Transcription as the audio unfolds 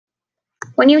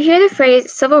When you hear the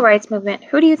phrase civil rights movement,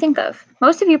 who do you think of?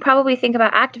 Most of you probably think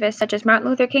about activists such as Martin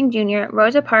Luther King Jr.,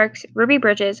 Rosa Parks, Ruby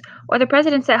Bridges, or the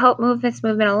presidents that helped move this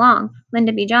movement along,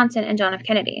 Lyndon B. Johnson and John F.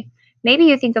 Kennedy. Maybe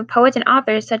you think of poets and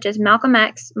authors such as Malcolm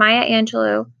X, Maya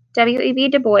Angelou, W.E.B.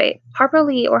 Du Bois, Harper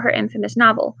Lee, or her infamous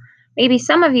novel. Maybe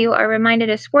some of you are reminded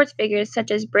of sports figures such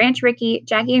as Branch Rickey,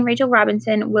 Jackie and Rachel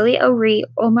Robinson, Willie O'Ree,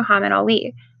 or Muhammad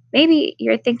Ali. Maybe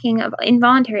you're thinking of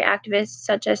involuntary activists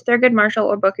such as Thurgood Marshall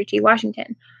or Booker T.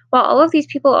 Washington. While all of these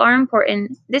people are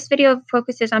important, this video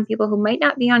focuses on people who might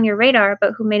not be on your radar,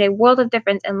 but who made a world of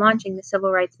difference in launching the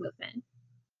civil rights movement.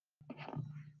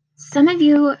 Some of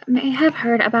you may have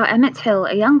heard about Emmett Till,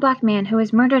 a young black man who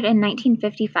was murdered in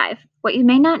 1955. What you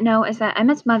may not know is that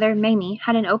Emmett's mother, Mamie,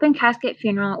 had an open casket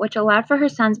funeral which allowed for her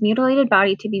son's mutilated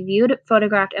body to be viewed,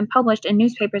 photographed, and published in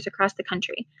newspapers across the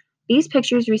country. These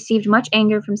pictures received much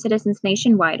anger from citizens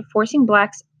nationwide, forcing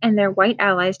blacks and their white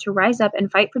allies to rise up and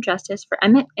fight for justice for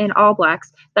Emmett and all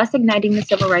blacks, thus igniting the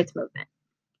civil rights movement.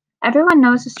 Everyone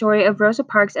knows the story of Rosa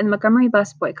Parks and the Montgomery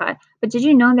bus boycott, but did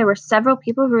you know there were several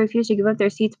people who refused to give up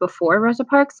their seats before Rosa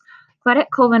Parks?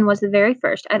 Claudette Colvin was the very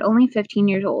first, at only 15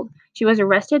 years old. She was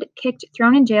arrested, kicked,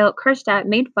 thrown in jail, cursed at,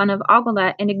 made fun of, ogled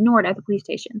at, and ignored at the police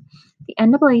station. The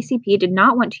NAACP did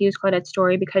not want to use Claudette's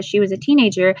story because she was a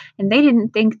teenager and they didn't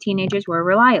think teenagers were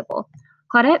reliable.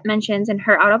 Claudette mentions in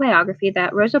her autobiography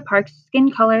that Rosa Parks'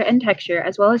 skin color and texture,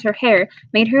 as well as her hair,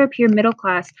 made her appear middle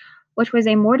class, which was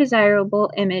a more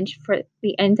desirable image for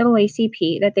the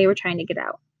NAACP that they were trying to get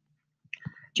out.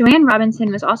 Joanne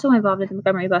Robinson was also involved in the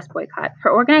Montgomery bus boycott.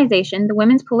 Her organization, the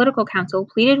Women's Political Council,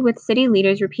 pleaded with city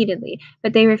leaders repeatedly,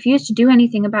 but they refused to do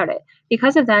anything about it.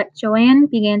 Because of that, Joanne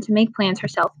began to make plans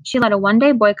herself. She led a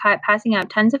one-day boycott, passing out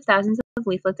tens of thousands of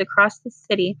leaflets across the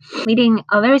city, leading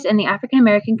others in the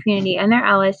African-American community and their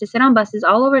allies to sit on buses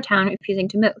all over town refusing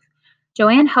to move.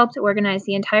 Joanne helped organize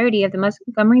the entirety of the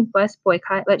Montgomery bus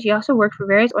boycott, but she also worked for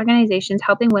various organizations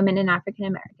helping women and African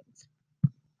Americans.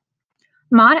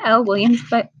 Maud L.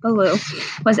 Williams-Ballou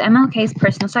was MLK's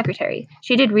personal secretary.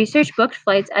 She did research, booked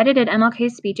flights, edited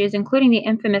MLK's speeches, including the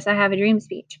infamous I Have a Dream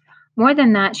speech. More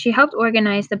than that, she helped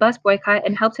organize the bus boycott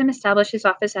and helped him establish his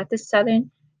office at the Southern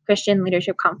Christian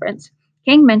Leadership Conference.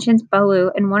 King mentions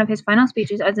Ballou in one of his final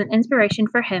speeches as an inspiration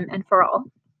for him and for all.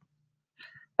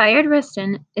 Bayard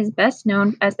Rustin is best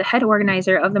known as the head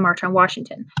organizer of the March on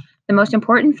Washington. The most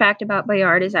important fact about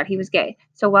Bayard is that he was gay.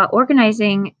 So while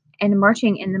organizing and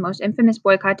marching in the most infamous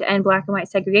boycott to end black and white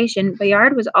segregation,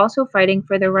 Bayard was also fighting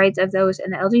for the rights of those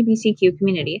in the LGBTQ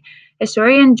community.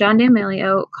 Historian John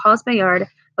D'Amelio calls Bayard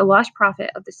the lost prophet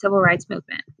of the civil rights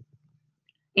movement.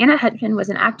 Anna Hetman was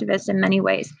an activist in many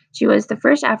ways. She was the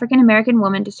first African-American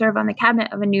woman to serve on the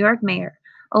cabinet of a New York mayor.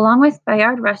 Along with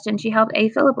Bayard Rustin, she helped A.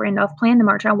 Philip Randolph plan the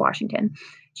March on Washington.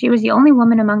 She was the only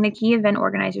woman among the key event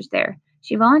organizers there.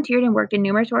 She volunteered and worked in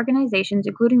numerous organizations,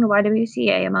 including the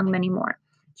YWCA, among many more.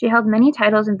 She held many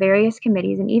titles in various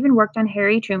committees and even worked on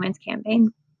Harry Truman's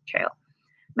campaign trail.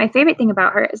 My favorite thing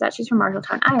about her is that she's from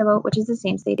Marshalltown, Iowa, which is the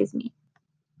same state as me.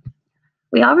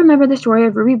 We all remember the story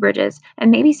of Ruby Bridges,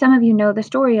 and maybe some of you know the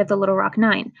story of the Little Rock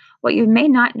Nine. What you may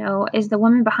not know is the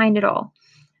woman behind it all.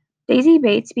 Daisy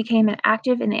Bates became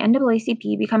active in the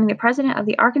NAACP, becoming the president of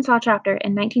the Arkansas chapter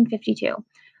in 1952.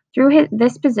 Through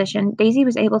this position, Daisy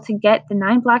was able to get the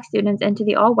 9 black students into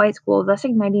the all-white school, thus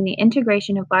igniting the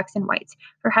integration of blacks and whites.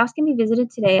 Her house can be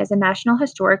visited today as a National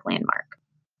Historic Landmark.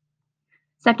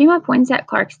 Septima Poinsett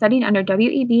Clark studied under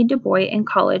W.E.B. Du Bois in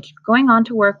college, going on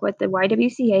to work with the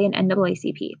YWCA and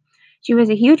NAACP. She was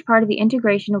a huge part of the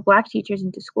integration of black teachers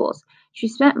into schools. She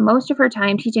spent most of her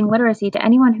time teaching literacy to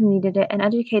anyone who needed it and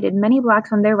educated many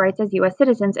blacks on their rights as U.S.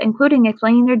 citizens, including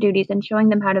explaining their duties and showing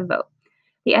them how to vote.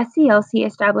 The SCLC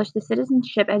established the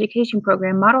Citizenship Education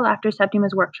Program modeled after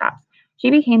Septima's workshops. She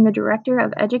became the Director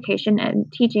of Education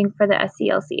and Teaching for the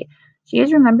SCLC. She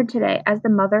is remembered today as the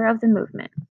mother of the movement.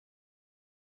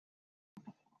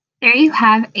 There you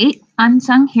have 8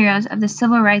 unsung heroes of the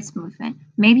civil rights movement.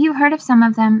 Maybe you've heard of some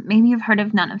of them, maybe you've heard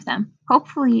of none of them.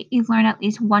 Hopefully, you've learned at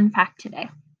least one fact today.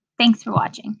 Thanks for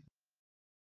watching.